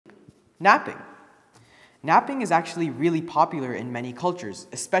Napping. Napping is actually really popular in many cultures,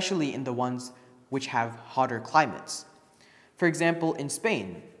 especially in the ones which have hotter climates. For example, in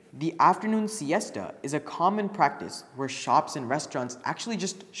Spain, the afternoon siesta is a common practice where shops and restaurants actually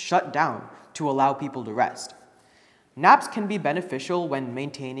just shut down to allow people to rest. Naps can be beneficial when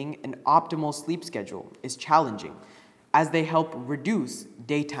maintaining an optimal sleep schedule is challenging, as they help reduce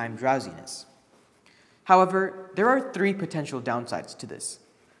daytime drowsiness. However, there are three potential downsides to this.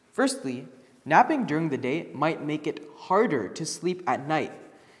 Firstly, napping during the day might make it harder to sleep at night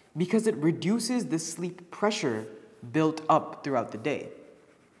because it reduces the sleep pressure built up throughout the day.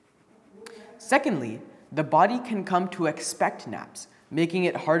 Secondly, the body can come to expect naps, making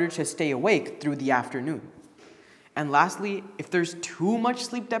it harder to stay awake through the afternoon. And lastly, if there's too much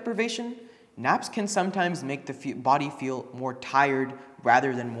sleep deprivation, naps can sometimes make the body feel more tired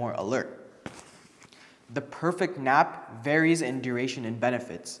rather than more alert. The perfect nap varies in duration and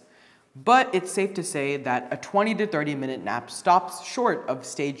benefits, but it's safe to say that a 20 to 30 minute nap stops short of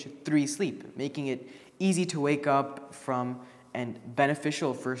stage 3 sleep, making it easy to wake up from and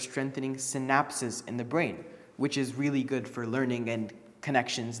beneficial for strengthening synapses in the brain, which is really good for learning and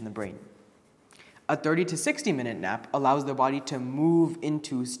connections in the brain. A 30 to 60 minute nap allows the body to move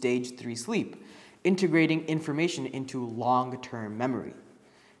into stage 3 sleep, integrating information into long-term memory.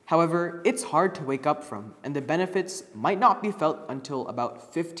 However, it's hard to wake up from, and the benefits might not be felt until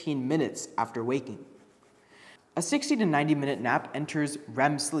about 15 minutes after waking. A 60 to 90 minute nap enters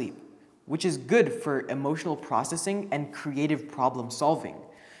REM sleep, which is good for emotional processing and creative problem solving,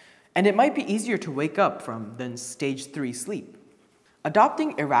 and it might be easier to wake up from than stage 3 sleep.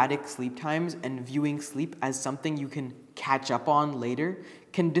 Adopting erratic sleep times and viewing sleep as something you can catch up on later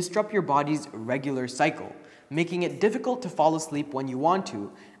can disrupt your body's regular cycle, making it difficult to fall asleep when you want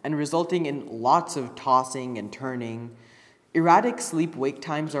to and resulting in lots of tossing and turning. Erratic sleep-wake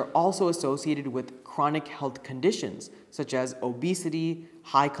times are also associated with chronic health conditions such as obesity,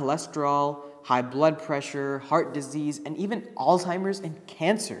 high cholesterol, high blood pressure, heart disease, and even Alzheimer's and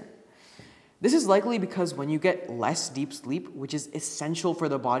cancer. This is likely because when you get less deep sleep, which is essential for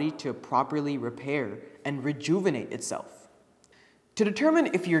the body to properly repair and rejuvenate itself. To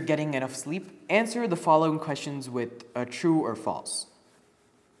determine if you're getting enough sleep, answer the following questions with a true or false.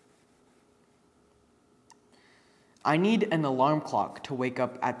 I need an alarm clock to wake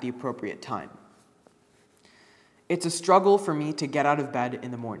up at the appropriate time. It's a struggle for me to get out of bed in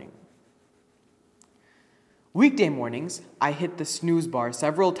the morning. Weekday mornings, I hit the snooze bar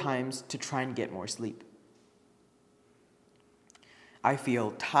several times to try and get more sleep. I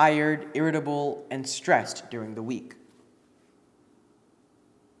feel tired, irritable, and stressed during the week.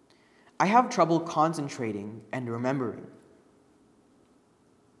 I have trouble concentrating and remembering.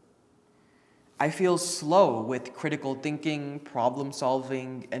 I feel slow with critical thinking, problem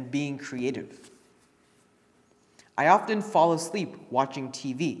solving, and being creative. I often fall asleep watching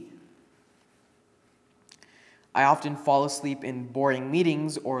TV. I often fall asleep in boring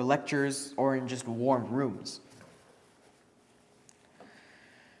meetings or lectures or in just warm rooms.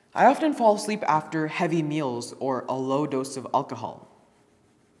 I often fall asleep after heavy meals or a low dose of alcohol.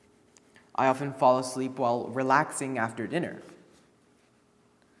 I often fall asleep while relaxing after dinner.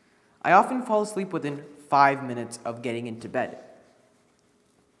 I often fall asleep within 5 minutes of getting into bed.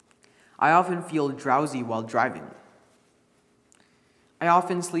 I often feel drowsy while driving. I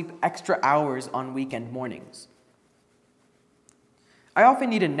often sleep extra hours on weekend mornings. I often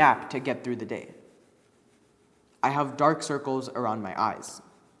need a nap to get through the day. I have dark circles around my eyes.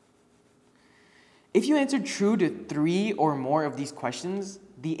 If you answered true to 3 or more of these questions,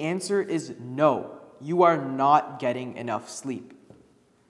 the answer is no, you are not getting enough sleep.